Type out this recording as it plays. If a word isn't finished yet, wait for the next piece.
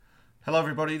Hello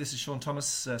everybody, this is Sean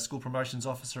Thomas, School Promotions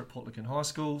Officer at Port Lincoln High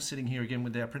School, sitting here again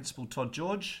with our Principal Todd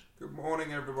George. Good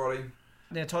morning everybody.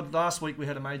 Now Todd, last week we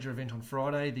had a major event on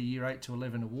Friday, the Year 8 to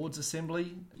 11 Awards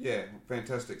Assembly. Yeah,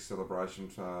 fantastic celebration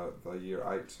for the Year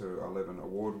 8 to 11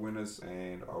 award winners,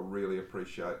 and I really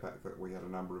appreciate the fact that we had a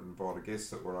number of invited guests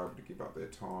that were able to give up their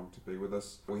time to be with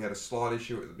us. We had a slight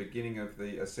issue at the beginning of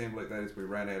the assembly, that is we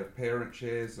ran out of parent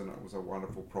chairs, and it was a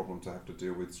wonderful problem to have to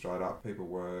deal with straight up. People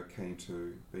were keen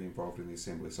to be involved in the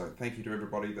assembly, so thank you to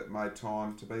everybody that made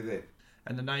time to be there.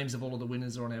 And the names of all of the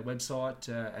winners are on our website,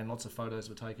 and lots of photos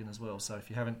were taken as well. So if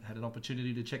you haven't had an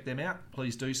opportunity to check them out,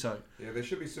 please do so. Yeah, there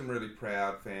should be some really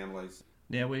proud families.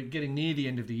 Now, we're getting near the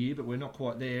end of the year, but we're not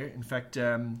quite there. In fact,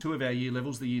 two of our year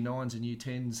levels, the Year 9s and Year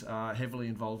 10s, are heavily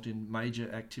involved in major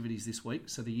activities this week.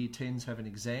 So the Year 10s have an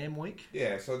exam week.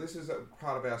 Yeah, so this is a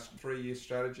part of our 3-year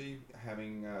strategy,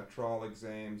 having trial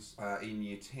exams in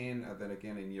Year 10 and then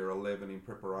again in Year 11 in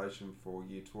preparation for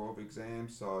Year 12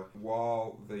 exams. So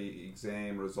while the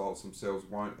exam results themselves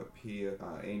won't appear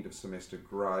end of semester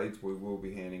grades, we will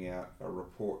be handing out a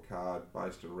report card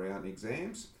based around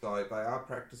exams. So they are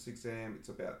practice exams. It's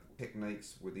about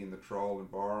techniques within the trial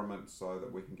environment so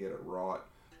that we can get it right.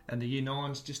 And the Year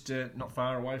 9s, just not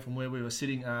far away from where we were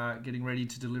sitting, are getting ready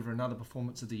to deliver another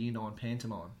performance of the Year 9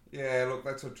 pantomime. Yeah, look,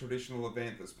 that's a traditional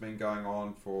event that's been going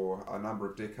on for a number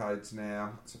of decades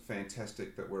now. It's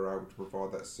fantastic that we're able to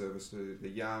provide that service to the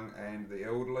young and the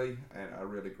elderly, and a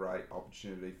really great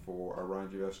opportunity for a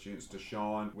range of our students to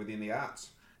shine within the arts.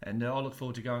 And I look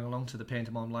forward to going along to the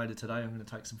pantomime later today. I'm going to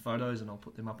take some photos and I'll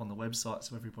put them up on the website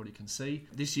so everybody can see.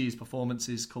 This year's performance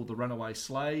is called The Runaway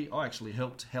Sleigh. I actually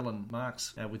helped Helen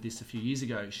Marks with this a few years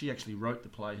ago. She actually wrote the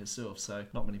play herself, so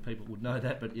not many people would know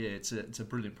that, but yeah, it's a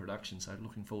brilliant production, so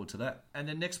looking forward to that. And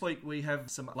then next week we have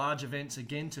some large events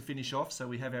again to finish off. So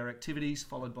we have our activities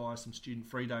followed by some student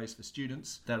free days for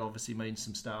students. That obviously means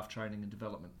some staff training and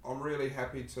development. I'm really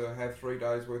happy to have 3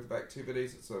 days worth of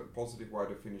activities. It's a positive way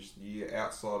to finish the year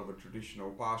outside of a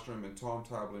traditional classroom and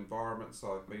timetable environment,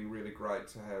 so it's been really great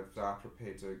to have staff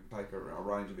prepared to take a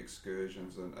range of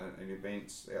excursions and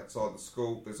events outside the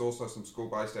school. There's also some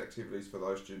school-based activities for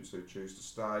those students who choose to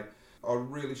stay. I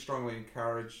really strongly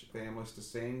encourage families to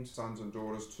send sons and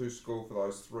daughters to school for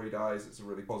those 3 days. It's a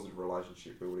really positive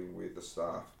relationship building with the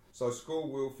staff. So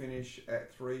school will finish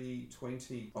at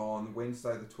 3:20 on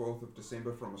Wednesday the 12th of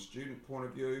December from a student point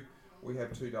of view. We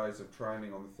have 2 days of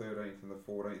training on the 13th and the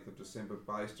 14th of December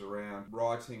based around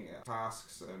writing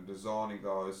tasks and designing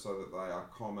those so that they are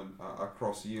common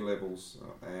across year levels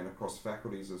and across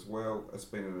faculties as well. It's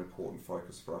been an important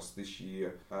focus for us this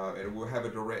year. It will have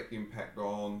a direct impact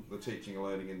on the teaching and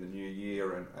learning in the new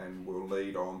year and will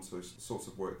lead on to the sorts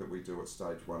of work that we do at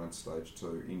Stage 1 and Stage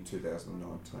 2 in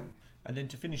 2019. And then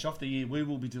to finish off the year, we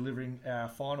will be delivering our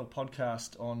final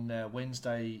podcast on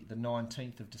Wednesday the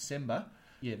 19th of December.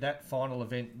 Yeah, that final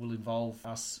event will involve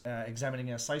us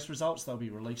examining our SACE results. They'll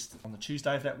be released on the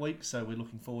Tuesday of that week, so we're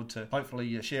looking forward to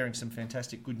hopefully sharing some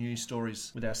fantastic good news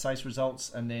stories with our SACE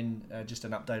results, and then just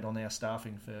an update on our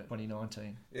staffing for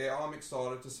 2019. Yeah, I'm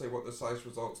excited to see what the SACE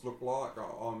results look like.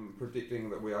 I'm predicting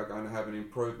that we are going to have an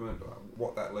improvement.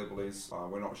 What that level is,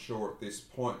 we're not sure at this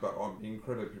point, but I'm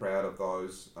incredibly proud of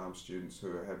those students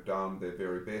who have done their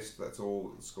very best. That's all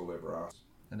that the school ever asks.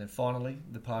 And then finally,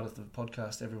 the part of the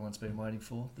podcast everyone's been waiting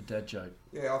for, the dad joke.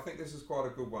 Yeah, I think this is quite a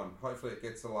good one. Hopefully it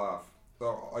gets a laugh.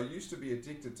 So I used to be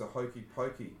addicted to hokey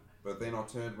pokey, but then I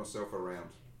turned myself around.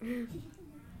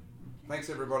 Thanks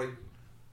everybody.